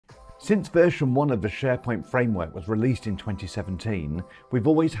Since version 1 of the SharePoint Framework was released in 2017, we've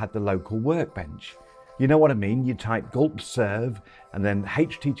always had the local workbench. You know what I mean? You type gulp serve and then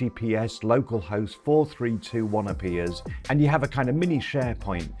https localhost 4321 appears, and you have a kind of mini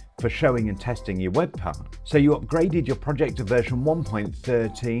SharePoint for showing and testing your web part. So you upgraded your project to version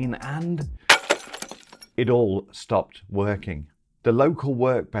 1.13 and it all stopped working. The local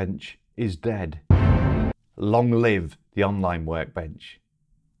workbench is dead. Long live the online workbench.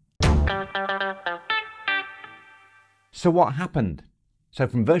 So what happened? So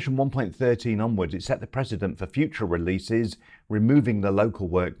from version 1.13 onwards, it set the precedent for future releases, removing the local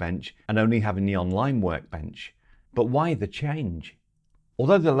workbench and only having the online workbench. But why the change?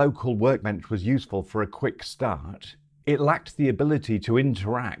 Although the local workbench was useful for a quick start, it lacked the ability to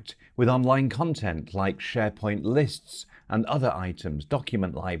interact with online content like SharePoint lists and other items,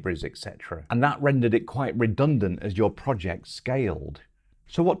 document libraries, etc. And that rendered it quite redundant as your project scaled.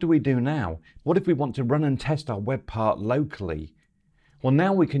 So what do we do now? What if we want to run and test our web part locally? Well,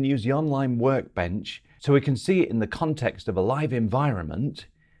 now we can use the online workbench so we can see it in the context of a live environment,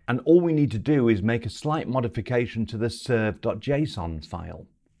 and all we need to do is make a slight modification to the serve.json file.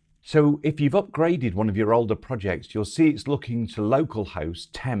 So if you've upgraded one of your older projects, you'll see it's looking to localhost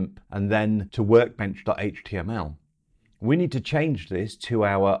temp and then to workbench.html. We need to change this to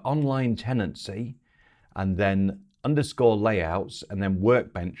our online tenancy and then underscore layouts and then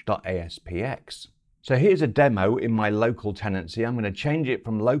workbench.aspx. So here's a demo in my local tenancy. I'm going to change it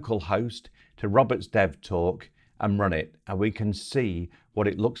from localhost to Robert's Dev Talk and run it, and we can see what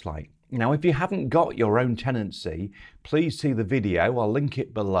it looks like. Now, if you haven't got your own tenancy, please see the video. I'll link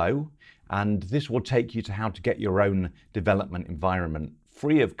it below, and this will take you to how to get your own development environment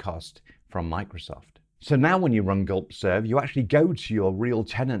free of cost from Microsoft. So now when you run gulp serve, you actually go to your real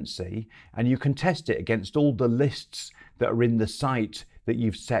tenancy and you can test it against all the lists that are in the site that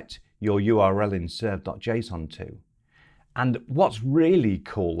you've set your URL in serve.json to. And what's really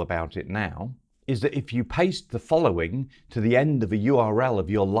cool about it now is that if you paste the following to the end of a URL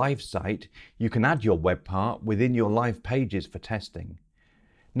of your live site, you can add your web part within your live pages for testing.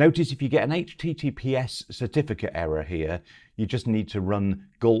 Notice if you get an HTTPS certificate error here, you just need to run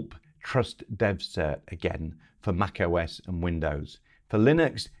gulp trust dev cert again for macOS and Windows. For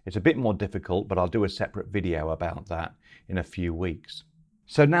Linux, it's a bit more difficult, but I'll do a separate video about that in a few weeks.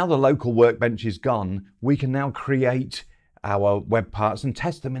 So now the local workbench is gone, we can now create our web parts and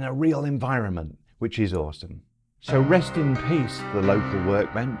test them in a real environment, which is awesome. So rest in peace, the local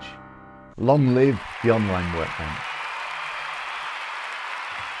workbench. Long live the online workbench.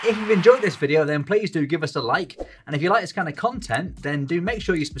 If you've enjoyed this video, then please do give us a like. And if you like this kind of content, then do make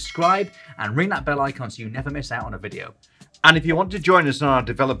sure you subscribe and ring that bell icon so you never miss out on a video. And if you want to join us on our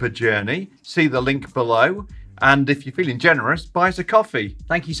developer journey, see the link below. And if you're feeling generous, buy us a coffee.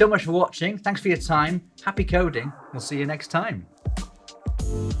 Thank you so much for watching. Thanks for your time. Happy coding. We'll see you next time.